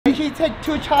he take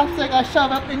 2 chopsticks and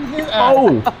shove up in his ass.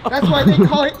 Oh! That's why they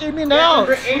call it in and out.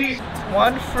 1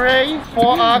 free,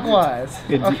 4 aguas.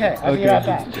 Okay, I'll be right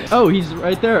back. Oh, he's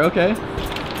right there, okay.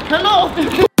 Hello!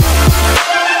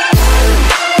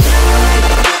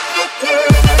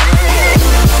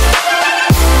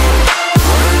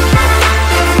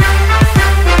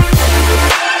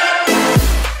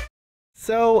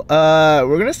 So,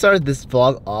 we're gonna start this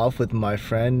vlog off with my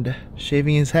friend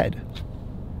shaving his head.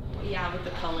 Yeah, with the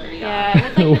color. Yeah,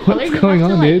 with like the color. What's going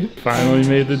on, dude? Finally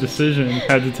made the decision.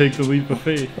 Had to take the leap of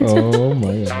faith. Oh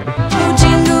my god. Oh,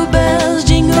 jingle bells,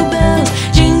 jingle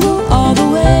all the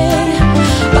way.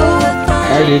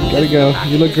 Alright, dude, gotta go.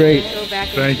 You look great.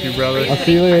 Thank you, brother. I'll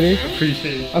see you later.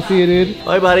 Appreciate it. I'll see you, dude.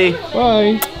 Bye, buddy.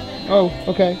 Bye. Oh,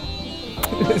 okay.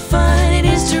 Fun it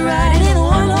is to ride in a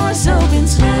one-horse open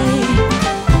sleigh.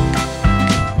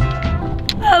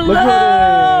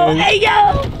 Hello! Hey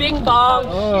yo! Bing bong.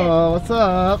 Oh, what's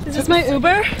up? Is this my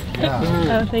Uber? Yeah.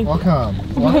 Oh, thank you. Welcome.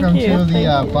 Welcome to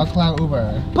the Bucklau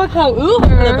Uber. Bucklau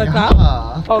Uber?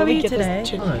 Yeah. Oh, we get today.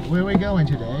 Good. Where are we going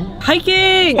today?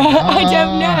 Hiking! I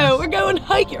don't know. We're going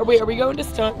hiking. Wait, are we going to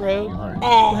Stunt Road?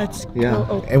 Let's Yeah.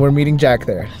 go. And we're meeting Jack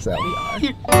there, so.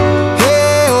 Hey,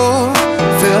 oh,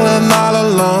 feeling all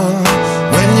alone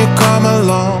when you come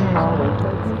along.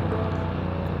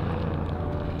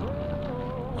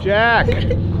 Jack!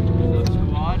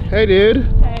 Hey, dude.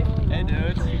 Hey,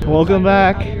 dude. Welcome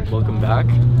back. Welcome back.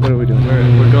 What are we doing?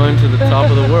 We're going to the top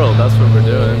of the world. That's what we're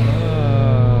doing.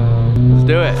 Let's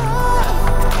do it.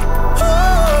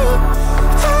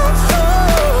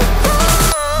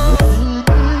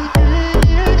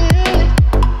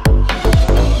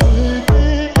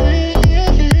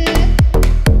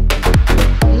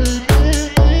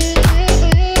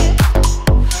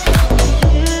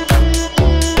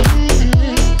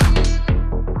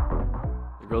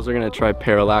 We're gonna try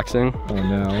parallaxing. Oh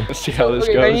no. Let's see how this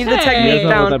Okay, goes. I need the technique You guys know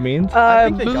down. what that means? I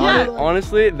think they got it.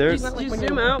 Honestly, there's. You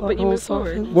zoom out, but you move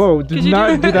forward. Whoa, do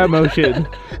not do that motion.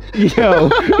 Yo,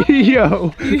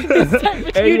 yo.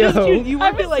 Hey, yo. You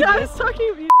went like this.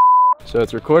 So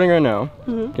it's recording right now.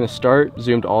 You're gonna start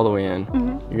zoomed all the way in.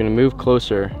 You're gonna move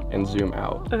closer and zoom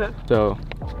out. Okay. So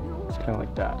it's kind of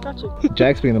like that. Gotcha.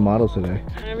 Jack's being the model today.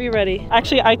 Are we ready?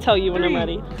 Actually, I tell you when I'm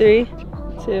ready. 3,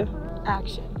 2,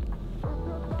 action.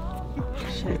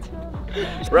 Shit.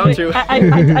 Round 2.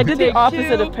 I did the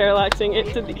opposite of parallaxing.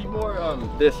 It did the More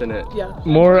this in it. yeah.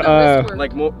 More,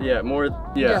 Like more, yeah, more,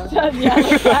 yeah. Yeah,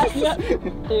 like that. Yeah.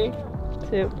 3,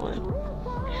 2, 1.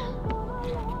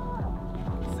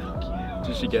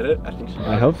 Did she get it? I think she got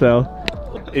I hope so.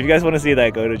 If you guys want to see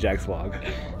that, go to Jack's vlog.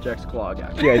 it. Jack's Clog,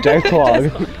 actually. Yeah, Jack's vlog.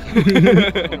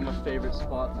 One of my favorite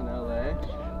spots in LA.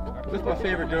 With my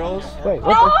favorite girls. Wait,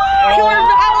 what the?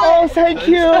 Oh, thank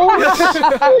you.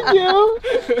 Thank you.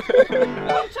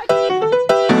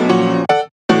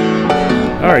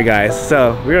 Alright guys,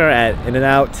 so we're at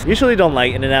In-N-Out. Usually don't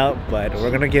like In-N-Out, but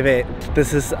we're gonna give it,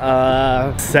 this is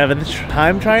 7th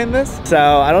time trying this. So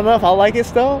I don't know if I'll like it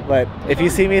still, but if you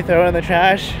see me throw it in the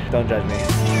trash, don't judge me.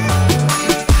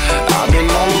 I've been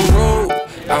on the road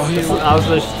out here. I was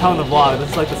just telling the vlog, this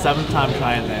is like the 7th time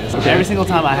trying this. Okay. Every single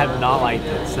time I have not liked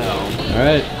it, so.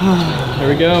 Alright, here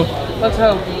we go. Let's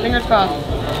hope. Fingers crossed.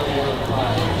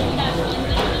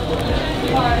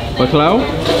 Bucklau.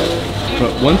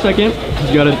 1 second.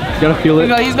 You gotta feel it.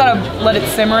 He's gotta let it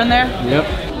simmer in there. Yep.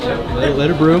 Let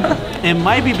it brew. It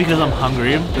might be because I'm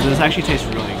hungry, but this actually tastes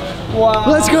really good. Wow.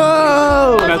 Let's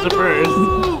go! That's the first.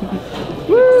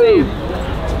 Woo!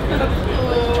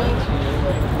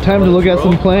 Time to look at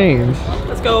some planes.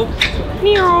 Let's go.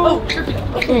 Oh,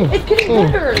 it's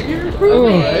getting better. You're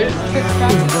improving.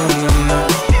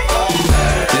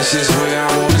 This is where I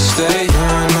wanna stay.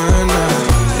 Nah, nah, nah.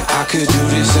 I could do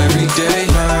this every day.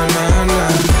 Nah, nah, nah.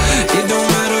 It don't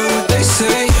matter what they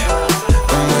say.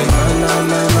 I'm like, nah, nah,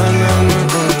 nah, nah, nah,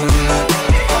 nah,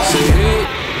 nah. Say, hey,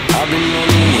 I've been on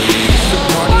the way. It's a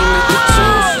party with the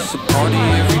toast. It's a party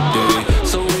every day.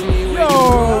 So anyway, you go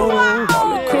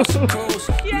all across the coast.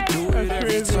 We do it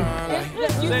every time. Like,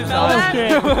 You smell that?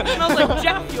 It smells like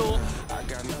jet fuel. I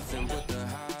got nothing but the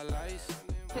highlights.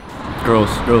 Gross.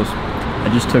 I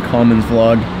just took Hanmin's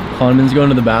vlog. Hanmin's going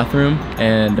to the bathroom,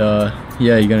 and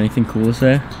yeah, you got anything cool to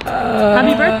say?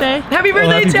 Happy birthday. Happy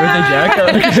birthday, Jack.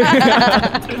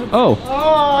 Oh.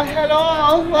 Oh,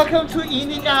 hello. Welcome to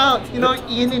In-N-Out. You know,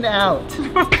 In-N-Out.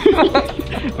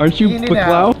 Aren't you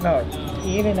Bucklau? No,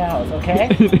 In-N-Out, okay?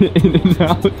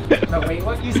 In-N-Out. No, wait,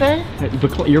 what you say?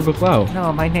 You're Bucklau.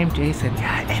 No, my name's Jason.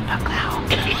 Yeah, in Bucklau.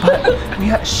 But we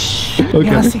have, shh, we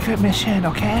have a secret mission,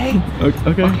 okay?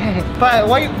 Okay. Okay. But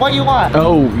what you want?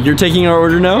 Oh, you're taking our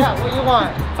order now? Yeah, what you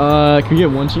want? Can we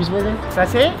get one cheeseburger?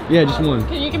 That's it? Yeah, just one.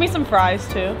 Can you give me some fries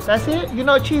too? That's it? You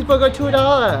know, cheeseburger $2,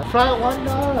 fry $1.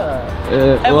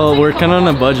 Well, we're kind of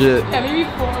on a budget. Yeah, maybe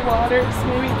 4 waters,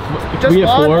 maybe. Just we get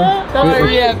water? 4? That's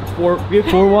free. Yeah. We have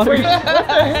 4 waters?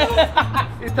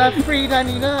 Is that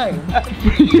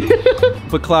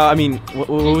 $3.99? But Cloud, I mean, what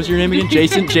was your name again?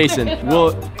 Jason? Jason.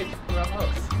 Well,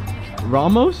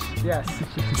 Ramos? Yes.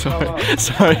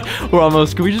 Sorry,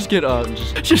 Ramos. Can we just get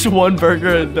just one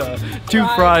burger and 2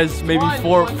 fries, maybe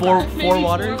four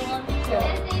waters?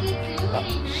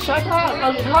 Shut up!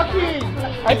 I'm talking.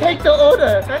 I take the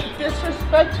order. That's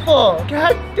disrespectful.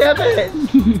 God damn it.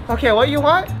 Okay, what you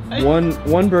want?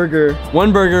 One burger,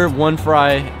 1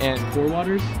 fry, and 4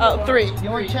 waters. Oh, 3. You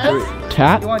want chess?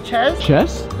 Cat? You want chess?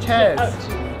 Chess? Chess.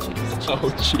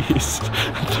 Oh jeez. I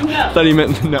thought he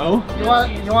meant no. You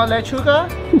want lechuga?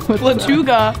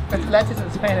 Lechuga. It's lettuce in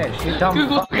Spanish. You dumb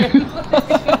Google.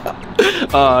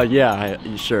 fuck. Yeah,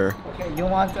 sure. Okay, you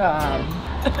want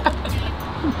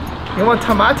you want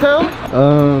tomato?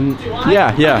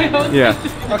 Yeah.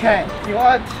 Okay, you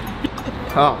want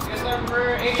oh.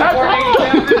 Shut up!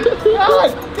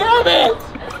 God damn it!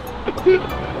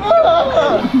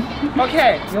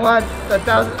 Okay, you want the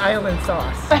Thousand Island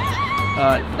sauce?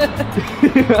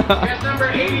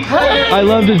 I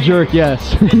love to jerk,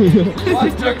 yes. You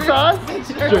want jerk sauce?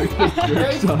 Very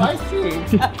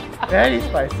spicy. Very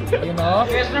spicy, you know?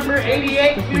 Guess number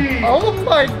 88, please. Oh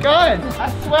my god! I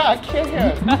swear I kill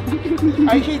him.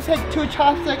 He take 2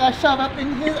 chopsticks, I shove up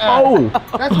in his ass. Oh!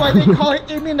 That's why they call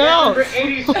it in and out.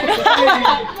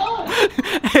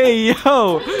 Hey,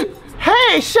 yo!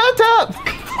 Hey, shut up!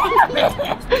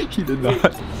 He did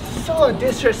not. So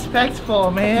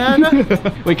disrespectful, man.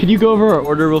 Wait, could you go over our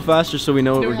order real fast just so we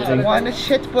know what we're getting? One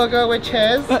shit burger with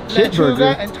cheese, Shit lechuga,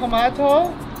 burger? and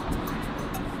tomato.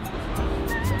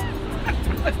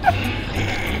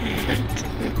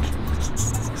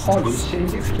 Holy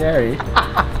shit, it's scary.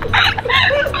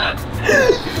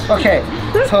 Okay,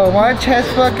 so 1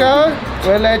 cheeseburger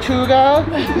with lechuga,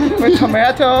 with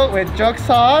tomato, with jerk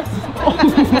sauce.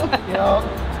 You know,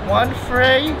 1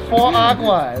 fry, 4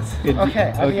 aguas.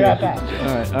 Okay, I'll be right back.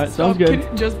 Alright, sounds good.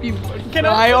 Just be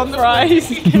fry on the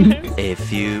fries. A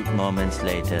few moments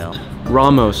later.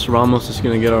 Ramos is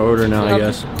gonna get our order now, I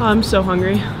guess. I'm so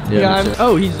hungry. Yeah.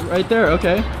 Oh, he's right there.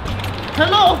 Okay.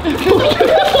 Hello!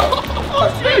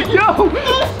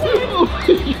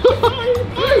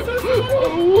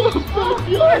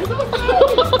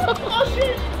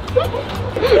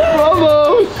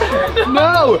 Ramos!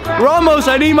 No! Ramos,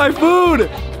 I need my food!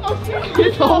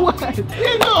 No!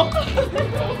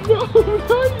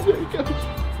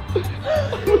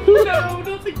 No,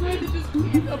 not the guy that just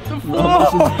cleaned up the floor.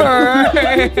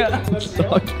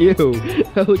 Fuck you.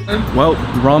 Well,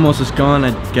 Ramos is gone.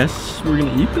 I guess we're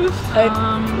gonna eat this?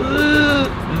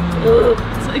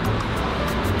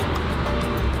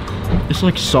 It's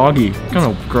like soggy. Kind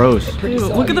of gross.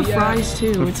 Look at the fries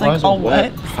too. It's like all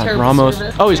wet. Ramos.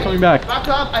 Oh, he's coming back. Back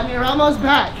up, I mean Ramos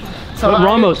back. So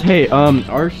Ramos, hey,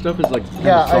 our stuff is like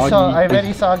yeah, soggy. I saw. I'm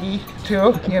very soggy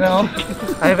too. You know,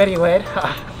 I'm very wet.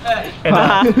 And,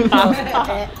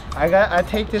 I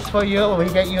take this for you. We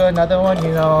get you another one.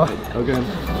 You know. Okay.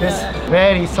 This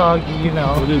very soggy. You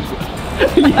know.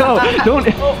 Yo, don't.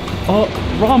 Oh,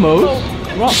 Ramos.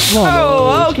 Ramos.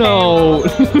 Oh, okay. No,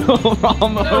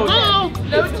 Ramos.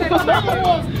 No chips.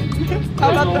 How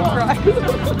about the fries?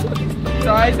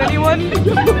 Fries, anyone?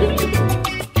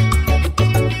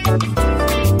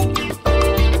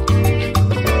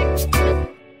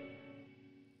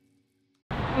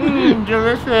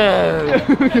 Delicious.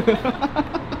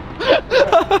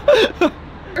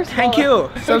 Thank you.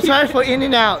 Subscribe for In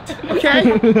and Out. Okay.